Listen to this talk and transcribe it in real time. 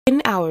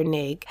In Our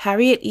Nig,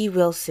 Harriet E.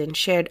 Wilson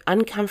shared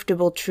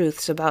uncomfortable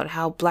truths about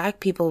how Black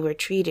people were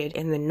treated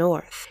in the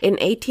North. In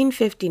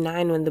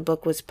 1859, when the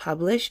book was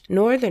published,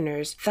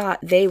 Northerners thought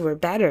they were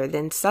better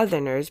than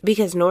Southerners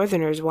because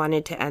Northerners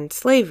wanted to end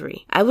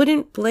slavery. I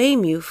wouldn't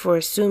blame you for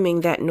assuming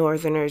that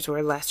Northerners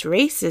were less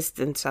racist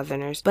than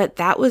Southerners, but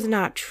that was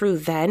not true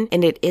then,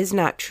 and it is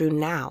not true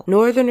now.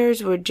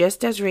 Northerners were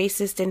just as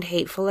racist and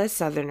hateful as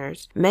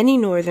Southerners. Many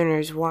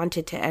Northerners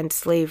wanted to end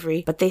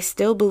slavery, but they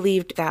still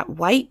believed that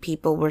white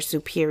people were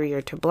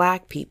superior to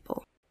Black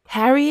people.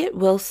 Harriet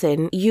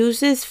Wilson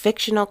uses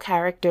fictional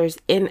characters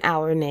in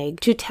Our Nig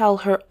to tell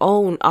her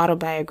own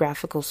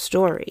autobiographical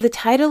story. The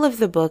title of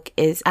the book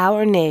is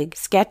Our Nig,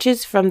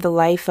 Sketches from the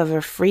Life of a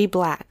Free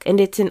Black, and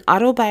it's an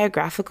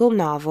autobiographical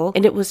novel,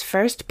 and it was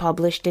first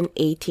published in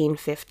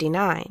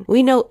 1859.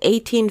 We know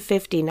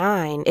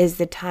 1859 is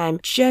the time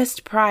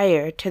just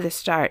prior to the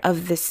start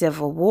of the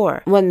Civil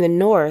War, when the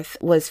North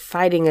was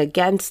fighting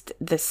against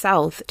the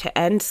South to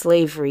end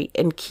slavery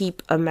and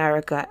keep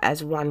America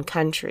as one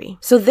country.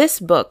 So this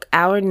book,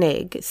 Our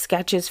Nig,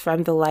 Sketches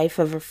from the Life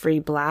of a Free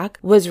Black,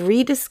 was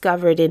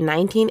rediscovered in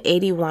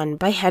 1981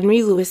 by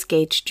Henry Louis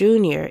Gates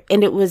Jr.,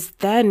 and it was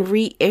then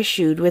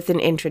reissued with an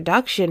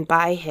introduction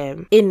by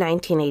him in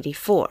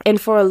 1984.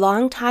 And for a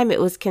long time, it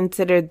was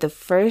considered the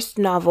first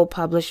novel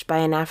published by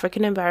an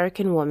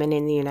African-American woman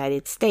in the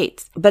United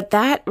States. But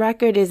that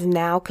record is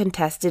now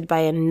contested by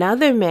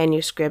another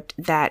manuscript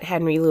that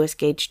Henry Louis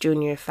Gates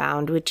Jr.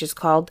 found, which is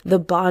called The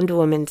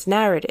Bondwoman's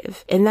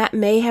Narrative, and that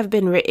may have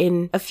been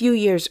written a few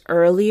years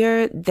earlier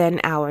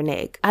than Our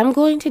Nig. I'm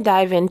going to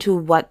dive into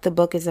what the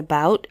book is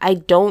about. I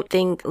don't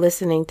think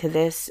listening to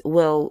this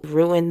will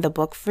ruin the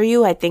book for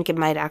you. I think it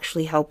might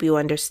actually help you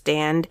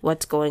understand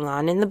what's going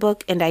on in the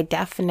book, and I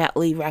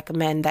definitely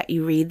recommend that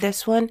you read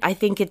this one. I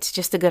think it's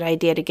just a good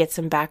idea to get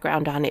some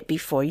background on it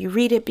before you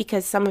read it,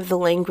 because some of the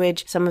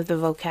language, some of the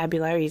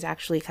vocabulary is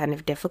actually kind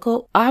of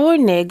difficult. Our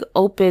Nig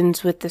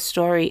opens with the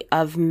story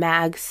of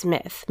Mag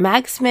Smith.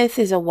 Mag Smith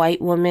is a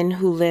white woman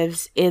who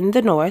lives in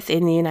the North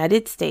in the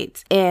United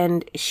States,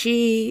 and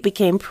she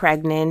became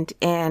pregnant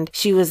and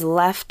she was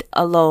left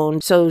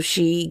alone, so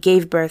she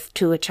gave birth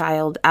to a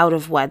child out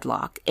of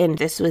wedlock. And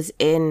this was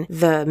in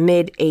the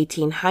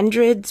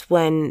mid-1800s,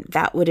 when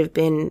that would have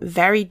been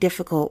very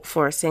difficult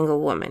for a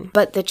single woman.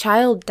 But the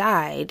child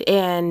died,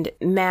 and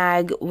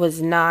Mag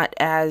was not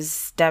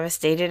as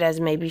devastated as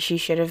maybe she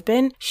should have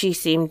been. She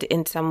seemed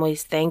in some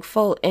ways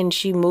thankful, and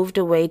she moved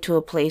away to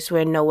a place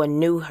where no one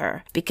knew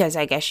her, because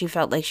I guess she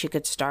felt like she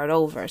could start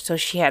over. So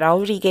she had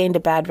already gained a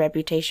bad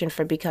reputation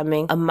for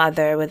becoming a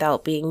mother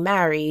without being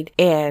married,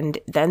 and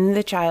then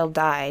the child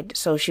died,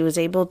 so she was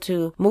able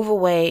to move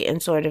away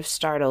and sort of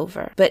start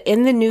over. But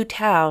in the new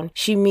town,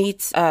 she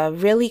meets a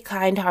really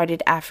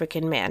kind-hearted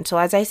African man. So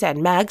as I said,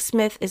 Mag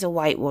Smith is a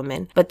white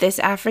woman, but this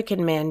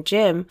African man,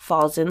 Jim,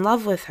 falls in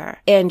love with her,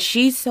 and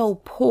she's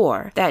so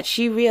poor that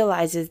she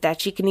realizes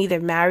that she can either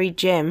marry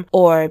Jim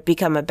or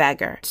become a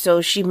beggar.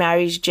 So she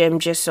marries Jim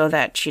just so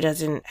that she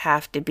doesn't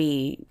have to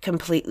be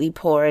completely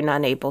poor and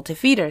unable to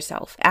feed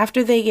herself.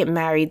 After they get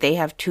married, they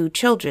have two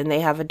children.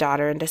 They have a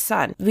daughter and a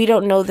son. We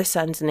don't know the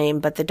son's name,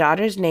 but the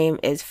daughter's name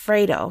is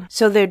Fredo.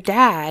 So their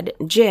dad,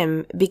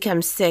 Jim,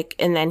 becomes sick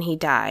and then he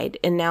died,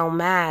 and now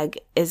Mag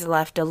is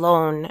left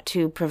alone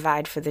to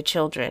provide for the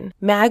children.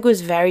 Mag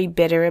was very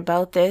bitter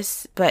about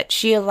this, but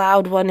she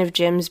allowed one of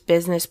Jim's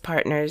business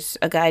partners,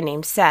 a guy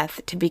named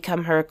Seth, to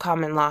become her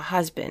common-law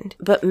husband.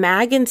 But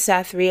Mag and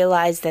Seth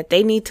realize that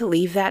they need to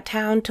leave that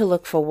town to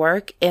look for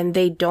work, and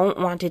they don't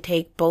want to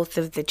take both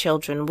of the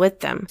children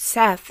with them.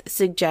 Seth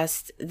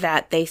suggests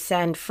that they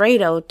send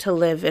Fredo to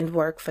live and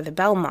work for the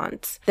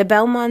Belmonts. The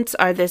Belmonts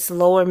are this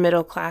lower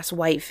middle-class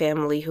white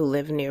family who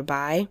live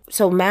nearby.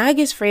 So Mag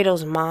is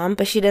Fredo's mom,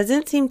 but she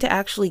doesn't seem to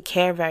actually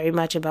care very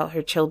much about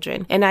her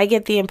children. And I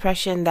get the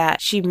impression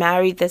that she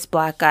married this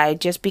black guy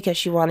just because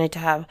she wanted to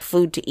have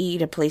food to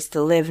eat, a place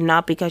to live,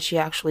 not because she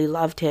actually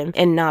loved him,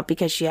 and not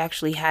because she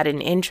actually had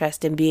an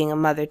interest in being a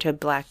mother to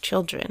black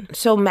children.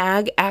 So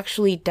Mag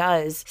actually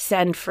does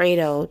send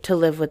Fredo to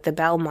live with the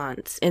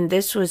Belmonts, and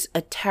this was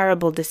a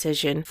terrible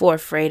decision for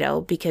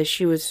Fredo because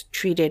she was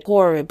treated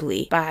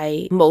horribly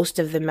by most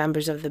of the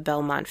members of the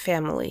Belmont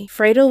family.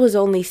 Fredo was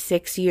only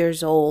 6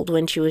 years old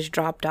when she was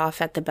dropped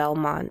off at the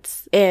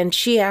Belmonts, and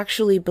she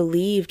actually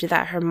believed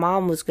that her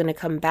mom was going to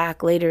come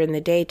back later in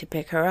the day to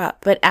pick her up.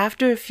 But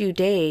after a few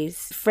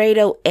days,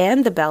 Fredo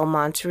and the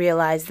Belmonts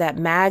realized that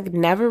Mag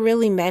never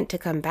really meant to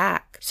come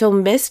back. So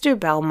Mr.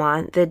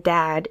 Belmont, the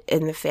dad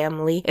in the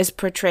family, is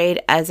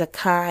portrayed as a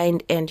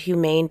kind and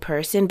humane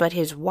person, but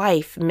his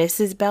wife,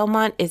 Mrs.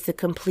 Belmont, is the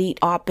complete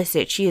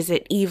opposite. She is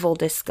an evil,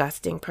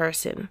 disgusting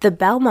person. The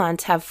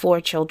Belmonts have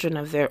 4 children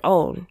of their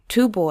own,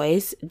 2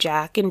 boys,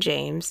 Jack and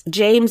James.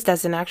 James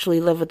doesn't actually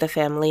live with the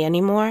family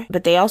anymore,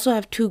 but they also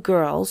have 2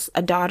 girls,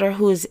 a daughter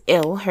who is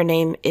ill, her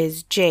name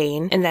is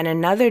Jane, and then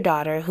another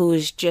daughter who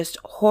is just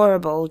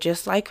horrible,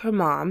 just like her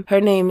mom.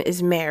 Her name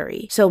is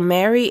Mary. So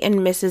Mary and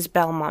Mrs.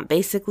 Belmont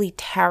basically basically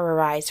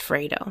terrorize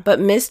Fredo. But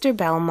Mr.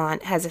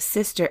 Belmont has a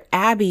sister,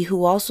 Abby,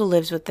 who also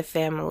lives with the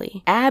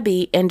family.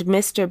 Abby and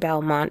Mr.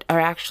 Belmont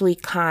are actually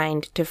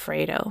kind to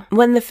Fredo.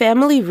 When the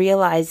family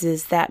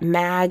realizes that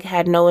Mag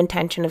had no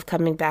intention of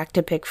coming back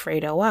to pick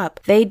Fredo up,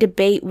 they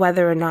debate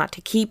whether or not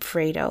to keep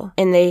Fredo,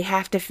 and they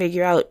have to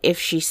figure out if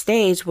she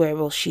stays, where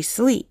will she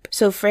sleep.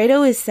 So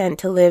Fredo is sent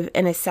to live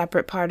in a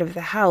separate part of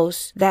the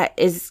house that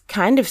is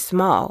kind of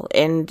small,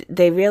 and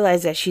they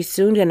realize that she's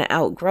soon going to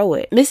outgrow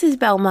it. Mrs.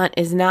 Belmont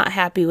is not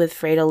happy with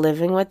Fredo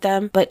living with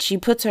them, but she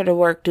puts her to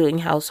work doing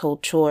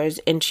household chores,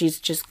 and she's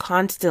just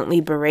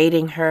constantly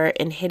berating her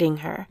and hitting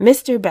her.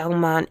 Mr.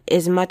 Belmont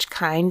is much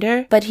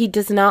kinder, but he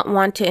does not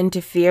want to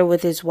interfere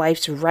with his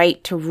wife's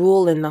right to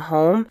rule in the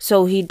home,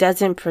 so he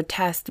doesn't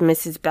protest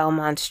Mrs.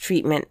 Belmont's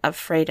treatment of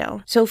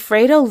Fredo. So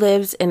Fredo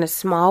lives in a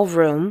small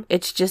room.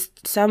 It's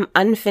just some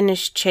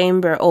unfinished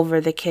chamber over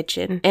the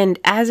kitchen, and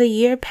as a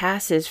year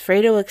passes,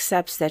 Fredo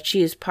accepts that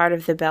she is part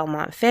of the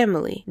Belmont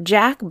family.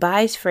 Jack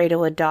buys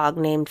Fredo a dog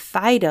named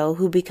Fido,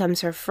 who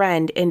becomes her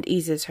friend and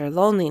eases her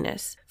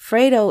loneliness.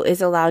 Fredo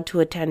is allowed to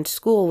attend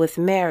school with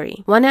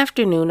Mary. One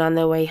afternoon on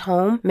their way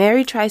home,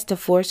 Mary tries to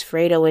force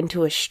Fredo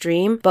into a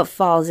stream, but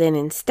falls in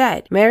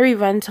instead. Mary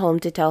runs home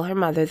to tell her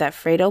mother that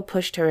Fredo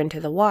pushed her into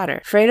the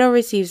water. Fredo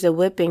receives a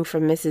whipping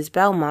from Mrs.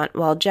 Belmont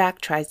while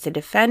Jack tries to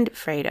defend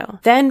Fredo.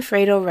 Then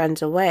Fredo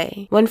runs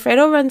away. When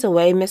Fredo runs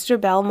away,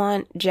 Mr.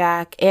 Belmont,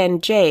 Jack,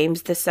 and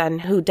James, the son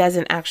who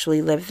doesn't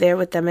actually live there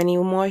with them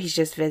anymore, he's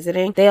just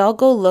visiting, they all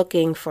go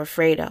looking for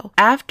Fredo.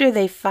 After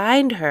they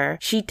find her,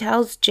 she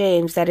tells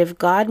James that if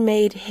God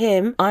made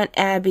him, Aunt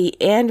Abby,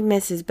 and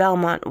Mrs.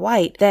 Belmont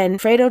white, then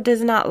Fredo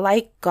does not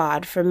like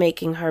God for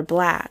making her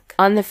black.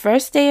 On the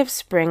first day of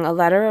spring, a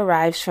letter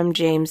arrives from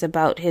James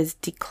about his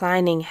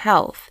declining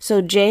health.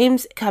 So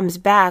James comes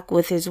back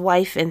with his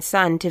wife and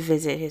son to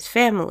visit his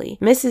family.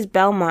 Mrs.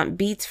 Belmont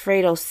beats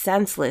Fredo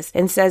senseless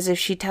and says if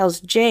she tells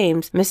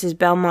James, Mrs.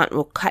 Belmont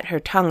will cut her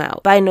tongue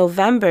out. By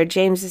November,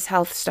 James's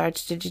health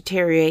starts to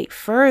deteriorate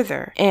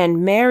further,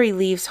 and Mary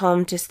leaves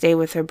home to stay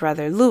with her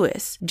brother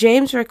Louis.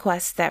 James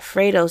requests that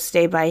Fredo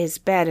stay by his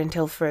bed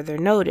until further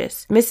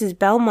notice. Mrs.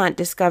 Belmont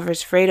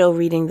discovers Fredo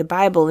reading the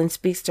Bible and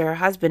speaks to her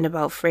husband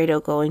about Fredo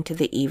going to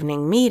the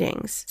evening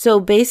meetings. So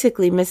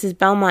basically, Mrs.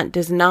 Belmont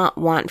does not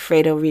want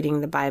Fredo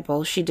reading the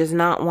Bible. She does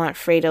not want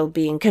Fredo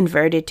being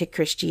converted to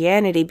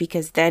Christianity,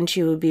 because then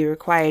she would be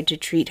required to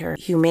treat her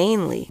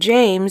humanely.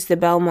 James, the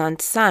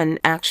Belmont son,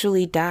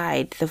 actually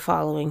died the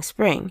following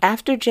spring.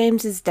 After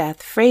James's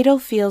death, Fredo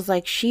feels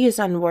like she is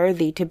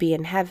unworthy to be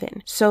in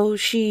heaven. So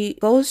she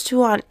goes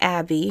to Aunt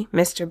Abby,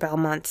 Mr.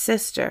 Belmont's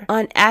sister.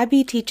 Aunt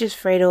Abby teaches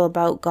Fredo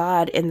about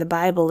God in the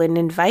Bible and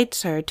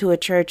invites her to a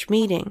church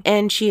meeting,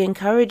 and she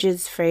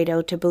encourages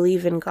Fredo to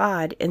believe in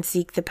God and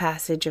seek the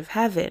passage of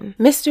heaven.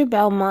 Mr.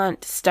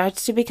 Belmont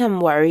starts to become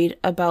worried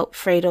about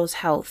Fredo's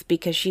health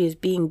because she is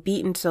being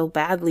beaten so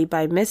badly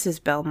by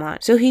Mrs.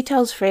 Belmont, so he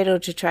tells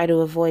Fredo to try to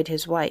avoid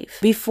his wife.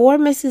 Before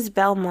Mrs.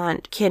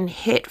 Belmont can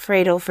hit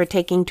Fredo for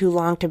taking too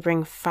long to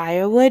bring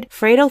firewood,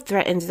 Fredo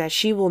threatens that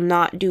she will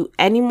not do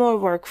any more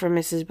work for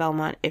Mrs.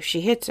 Belmont if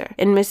she hits her,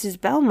 and Mrs.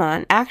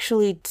 Belmont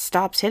actually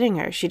stops hitting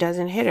her. She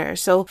doesn't hit her.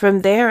 So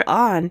from there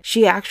on,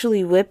 she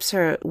actually whips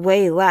her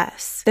way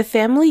less. The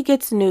family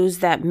gets news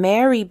that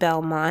Mary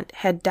Belmont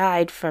had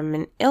died from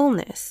an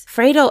illness.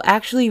 Fredo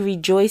actually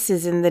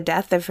rejoices in the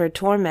death of her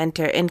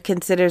tormentor and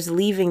considers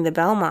leaving the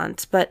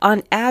Belmonts, but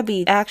Aunt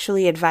Abby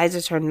actually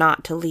advises her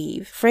not to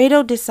leave.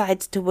 Fredo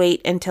decides to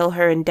wait until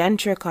her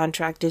indenture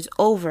contract is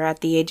over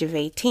at the age of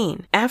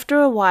 18. After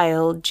a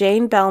while,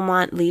 Jane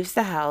Belmont leaves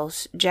the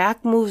house.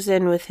 Jack moves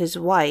in with his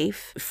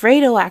wife.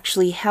 Fredo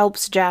actually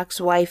helps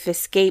Jack's wife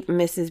escape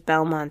Mrs.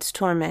 Belmont's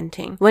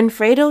tormenting. When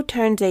Fredo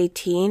turns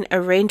 18,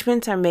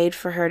 arrangements are made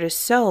for her to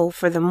sew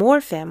for the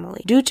Moore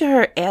family. Due to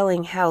her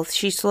ailing health,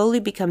 she slowly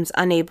becomes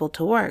unable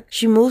to work.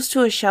 She moves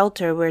to a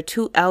shelter where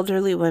two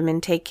elderly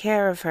women take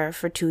care of her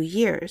for 2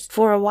 years.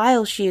 For a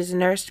while, she is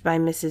nursed by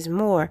Mrs.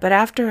 Moore, but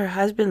after her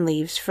husband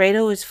leaves,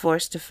 Fredo is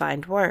forced to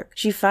find work.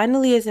 She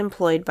finally is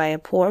employed by a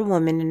poor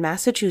woman in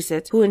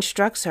Massachusetts who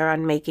instructs her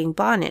on making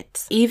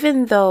bonnets.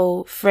 Even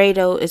though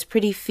Fredo is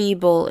pretty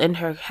feeble and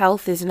her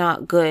health is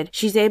not good,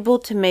 she's able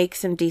to make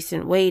some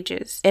decent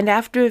wages, and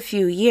after a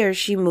few years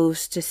she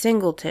moves to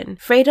Singleton.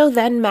 Fredo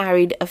then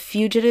married a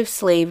fugitive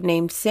slave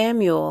named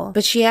Samuel,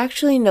 but she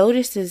actually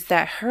notices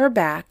that her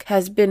back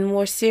has been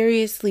more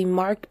seriously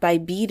marked by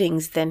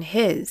beatings than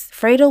his.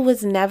 Fredo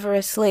was never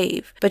a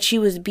slave, but she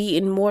was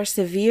beaten more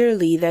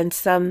severely than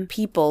some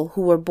people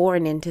who were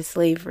born into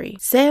slavery.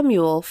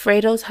 Samuel,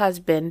 Fredo's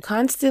husband,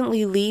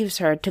 constantly leaves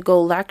her to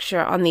go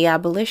lecture on the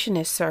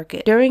abolitionist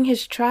circuit. During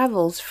his travels,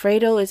 novels,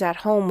 Fredo is at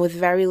home with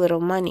very little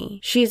money.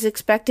 She is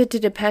expected to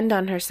depend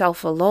on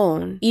herself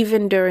alone,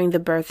 even during the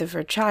birth of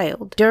her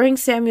child. During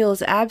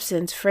Samuel's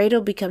absence,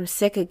 Fredo becomes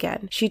sick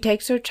again. She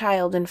takes her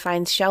child and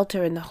finds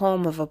shelter in the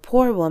home of a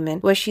poor woman,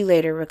 where she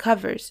later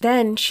recovers.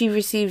 Then she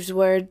receives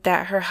word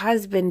that her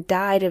husband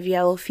died of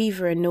yellow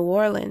fever in New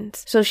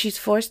Orleans, so she's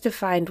forced to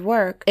find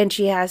work, and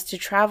she has to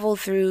travel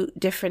through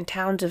different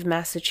towns of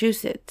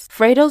Massachusetts.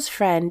 Fredo's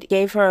friend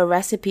gave her a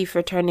recipe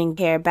for turning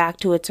hair back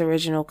to its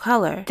original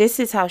color. This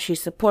is how she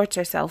supports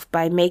herself,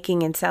 by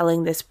making and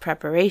selling this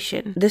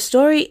preparation. The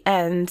story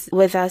ends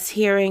with us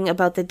hearing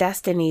about the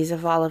destinies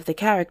of all of the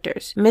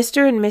characters.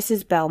 Mr. and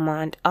Mrs.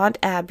 Belmont, Aunt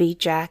Abby,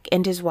 Jack,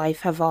 and his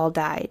wife have all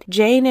died.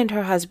 Jane and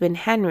her husband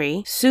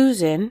Henry,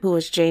 Susan, who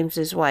was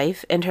James's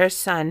wife, and her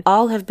son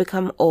all have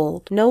become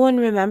old. No one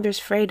remembers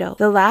Fredo.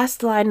 The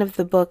last line of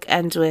the book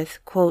ends with,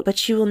 quote, "But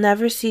she will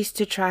never cease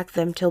to track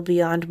them till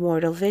beyond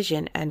mortal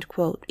vision," end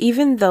quote.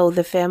 Even though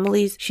the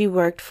families she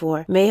worked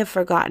for may have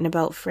forgotten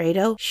about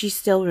Fredo, she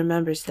still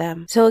remembers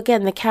them. So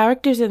again, the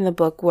characters in the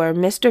book were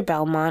Mr.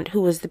 Belmont,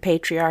 who was the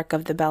patriarch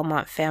of the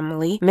Belmont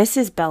family,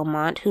 Mrs.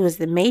 Belmont, who was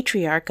the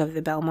matriarch of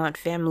the Belmont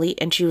family,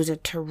 and she was a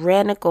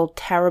tyrannical,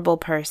 terrible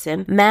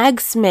person. Mag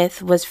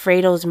Smith was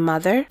Fredo's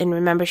mother, and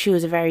remember, she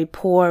was a very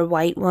poor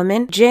white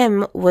woman.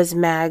 Jim was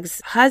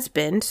Mag's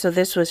husband, so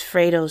this was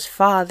Fredo's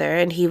father,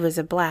 and he was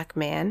a black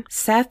man.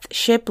 Seth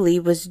Shipley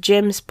was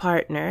Jim's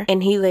partner,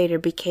 and he later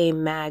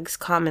became Mag's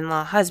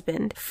common-law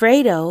husband.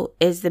 Fredo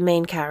is the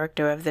main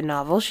character of the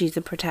novel. She's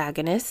the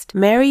protagonist.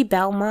 Mary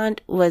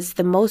Belmont was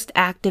the most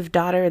active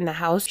daughter in the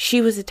house.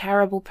 She was a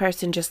terrible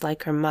person just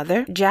like her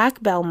mother.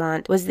 Jack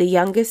Belmont was the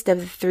youngest of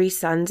the 3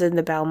 sons in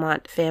the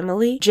Belmont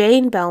family.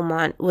 Jane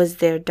Belmont was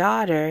their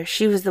daughter.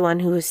 She was the one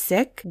who was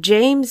sick.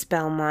 James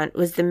Belmont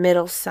was the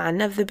middle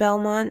son of the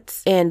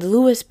Belmonts, and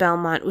Louis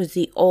Belmont was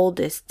the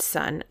oldest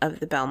son of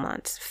the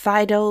Belmonts.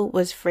 Fido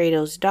was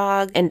Fredo's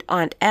dog, and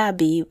Aunt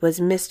Abby was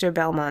Mr.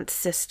 Belmont's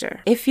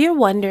sister. If you're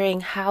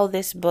wondering how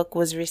this book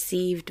was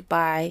received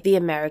by the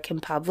American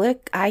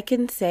public, I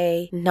can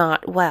say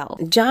not well.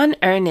 John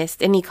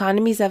Ernest in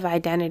Economies of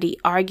Identity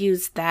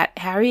argues that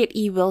Harriet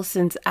E.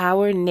 Wilson's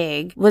Our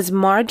Nig was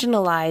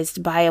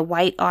marginalized by a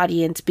white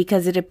audience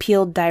because it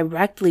appealed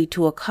directly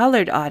to a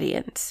colored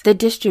audience. The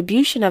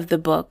distribution of the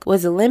book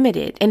was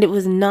limited, and it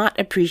was not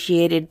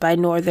appreciated by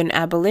Northern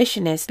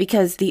abolitionists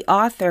because the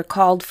author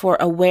called for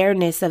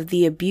awareness of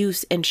the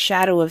abuse and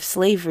shadow of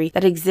slavery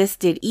that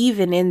existed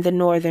even in the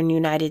Northern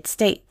United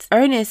States.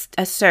 Ernest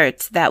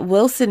asserts that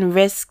Wilson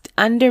risked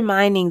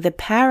undermining the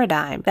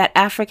paradigm that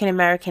African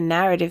American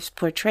narratives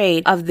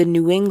portrayed of the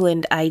New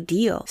England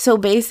ideal. So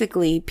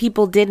basically,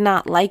 people did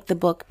not like the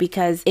book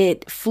because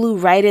it flew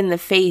right in the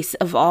face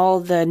of all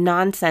the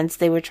nonsense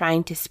they were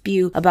trying to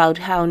spew about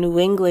how New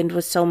England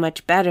was so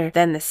much better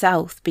than the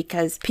South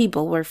because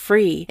people were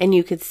free, and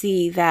you could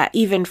see that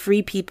even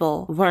free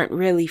people weren't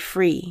really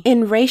free.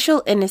 In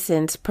Racial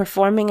Innocence,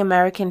 Performing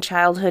American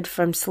Childhood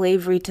from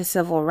Slavery to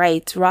Civil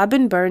Rights,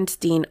 Robin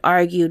Bernstein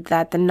argued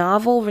that the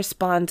novel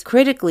responds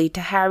critically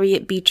to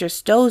Harriet Beecher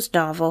Stowe's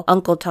novel,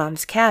 Uncle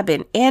Tom's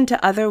Cabin, and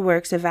to other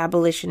works of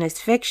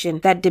abolitionist fiction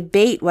that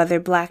debate whether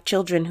black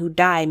children who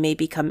die may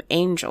become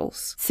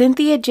angels.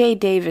 Cynthia J.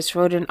 Davis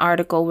wrote an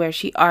article where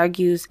she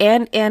argues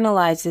and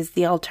analyzes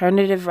the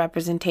alternative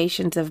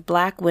representations of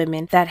black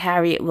women that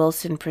Harriet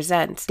Wilson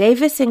presents.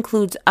 Davis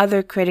includes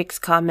other critics'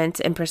 comments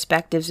and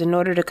perspectives in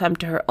order to come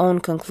to her own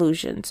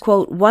conclusions.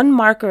 Quote, "One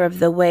marker of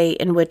the way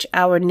in which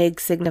Our Nig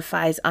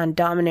signifies on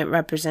dominant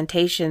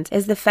representations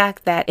is the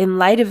fact that, in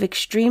light of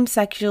extreme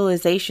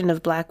sexualization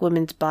of black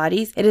women's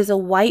bodies, it is a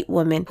white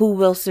woman who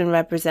Wilson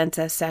represents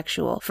as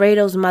sexual,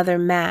 Fredo's mother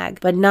Mag,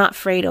 but not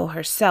Fredo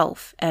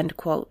herself," end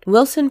quote.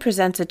 Wilson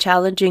presents a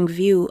challenging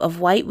view of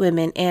white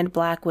women and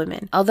black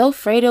women. Although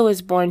Fredo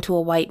is born to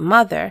a white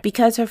mother,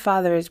 because her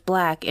father is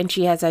black and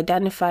she has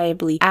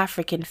identifiably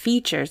African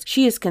features,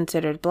 she is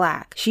considered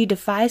black. She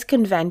defies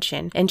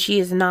convention and she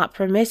is not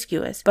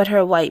promiscuous, but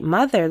her white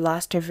mother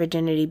lost her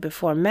virginity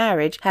before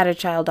marriage, had a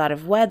child out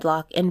of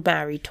wedlock, and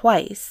married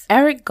twice.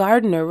 Eric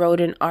Gardner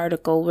wrote an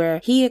article where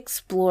he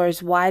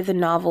explores why the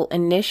novel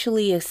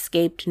initially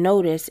escaped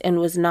notice and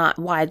was not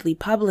widely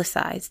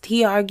publicized.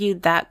 He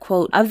argued that,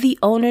 quote, "Of the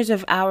owners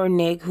of Our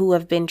Nig who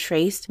have been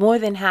traced, more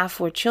than half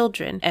were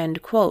children,"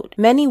 end quote.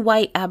 Many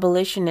white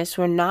abolitionists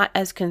were not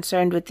as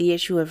concerned with the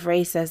issue of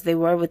race as they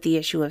were with the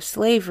issue of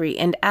slavery,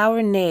 and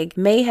Our Nig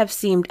may have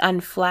seemed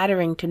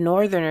unflattering to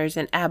Northerners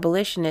and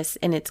abolitionists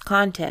in its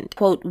content.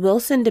 Quote,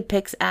 "Wilson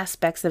depicts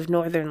aspects of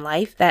Northern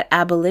life that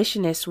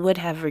abolitionists would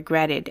have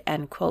regretted,"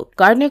 end quote.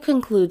 Gardner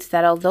concludes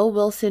that although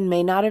Wilson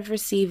may not have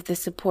received the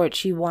support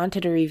she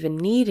wanted or even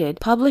needed,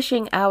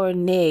 publishing Our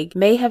Nig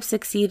may have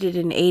succeeded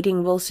in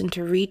aiding Wilson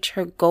to reach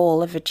her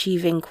goal of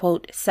achieving,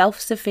 quote,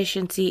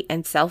 "self-sufficiency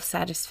and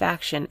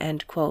self-satisfaction,"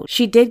 end quote.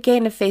 She did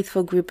gain a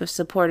faithful group of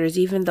supporters,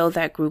 even though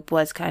that group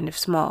was kind of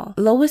small.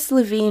 Lois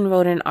Levine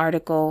wrote an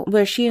article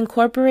where she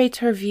incorporates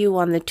her view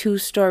on the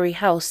two-story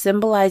house,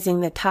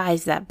 symbolizing the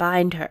ties that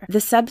bind her. The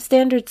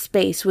substandard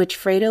space which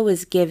Fredo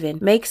is given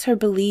makes her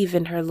believe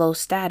in her low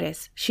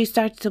status. She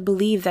starts to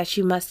believe that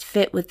she must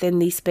fit within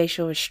these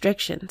spatial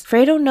restrictions.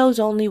 Fredo knows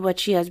only what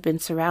she has been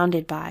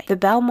surrounded by. The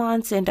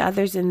Belmonts and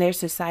others in their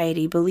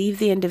society believe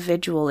the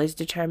individual is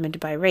determined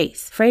by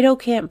race. Fredo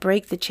can't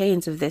break the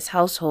chains of this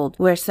household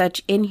where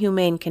such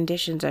inhumane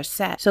conditions are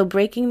set, so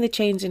breaking the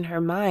chains in her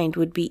mind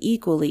would be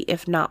equally,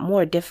 if not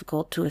more,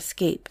 difficult to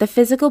escape. The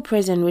physical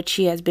prison which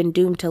she has been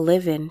doomed to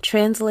live in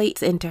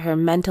translates into her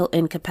mental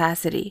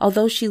incapacity.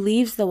 Although she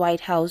leaves the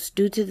White House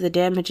due to the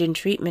damage and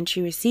treatment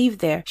she received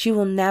there, she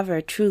will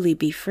never truly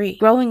be free.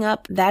 Growing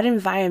up, that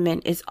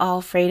environment is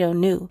all Fredo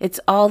knew. It's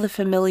all the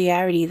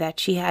familiarity that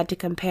she had to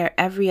compare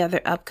every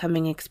other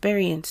upcoming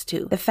experience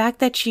to. The fact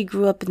that she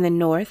grew up in the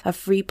North, a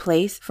free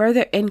place,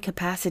 further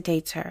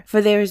incapacitates her,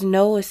 for there is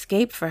no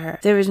escape for her.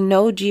 There is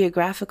no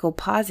geographical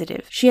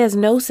positive. She has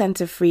no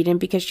sense of freedom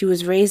because she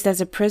was raised as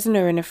a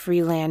prisoner in a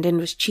free land and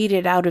was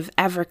cheated out of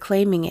ever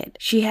claiming it.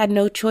 She had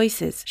no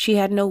choices. She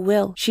had no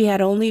will. She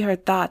had only her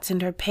thoughts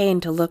and her pain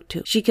to look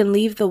to. She can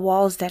leave the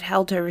walls that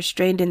held her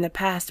restrained in the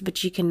past, but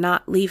she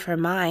cannot leave her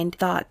mind,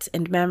 thoughts,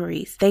 and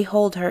memories. They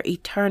hold her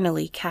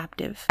eternally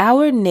captive.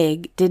 Our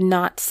Nig did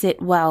not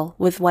sit well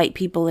with white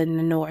people in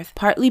the North,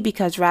 partly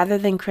because rather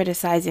than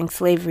criticizing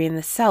slavery in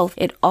the South,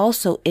 it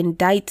also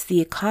indicts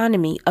the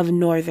economy of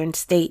northern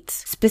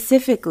states.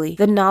 Specifically,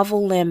 the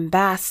novel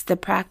lambasts the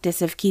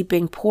practice of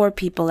keeping poor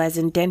people as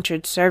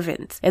indentured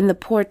servants and the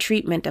poor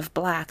treatment of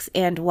blacks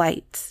and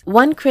whites.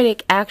 One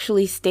critic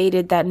actually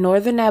stated that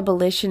Northern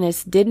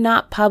abolitionists did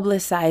not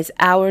publicize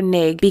Our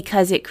Nig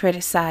because it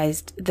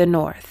criticized the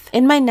North.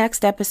 In my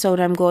next episode,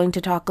 I'm going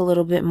to talk a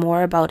little bit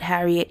more about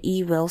Harriet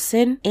E.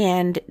 Wilson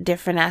and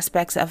different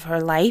aspects of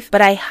her life,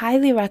 but I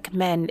highly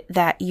recommend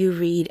that you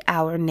read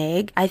Our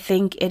Nig. I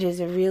think it is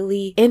a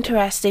really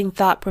interesting,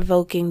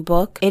 thought-provoking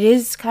book. It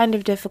is kind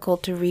of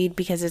difficult to read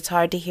because it's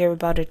hard to hear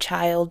about a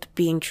child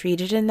being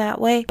treated in that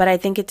way, but I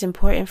think it's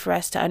important for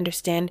us to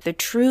understand the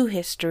true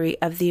history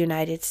of the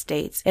United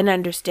States and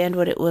understand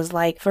what it was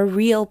like for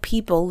real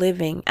people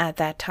living at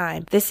that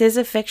time. This is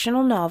a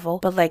fictional novel,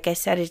 but like I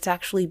said, it's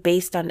actually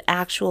based on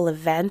actual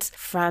events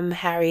from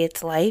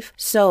Harriet's life,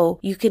 so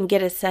you can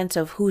get a sense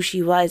of who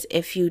she was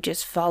if you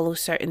just follow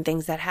certain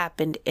things that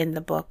happened in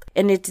the book.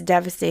 And it's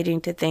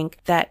devastating to think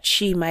that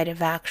she might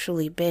have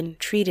actually been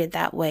treated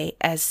that way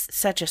as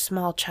such a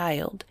small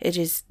child. It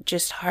is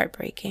just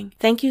heartbreaking.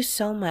 Thank you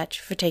so much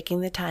for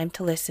taking the time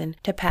to listen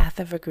to Path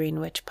of a Green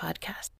Witch podcast.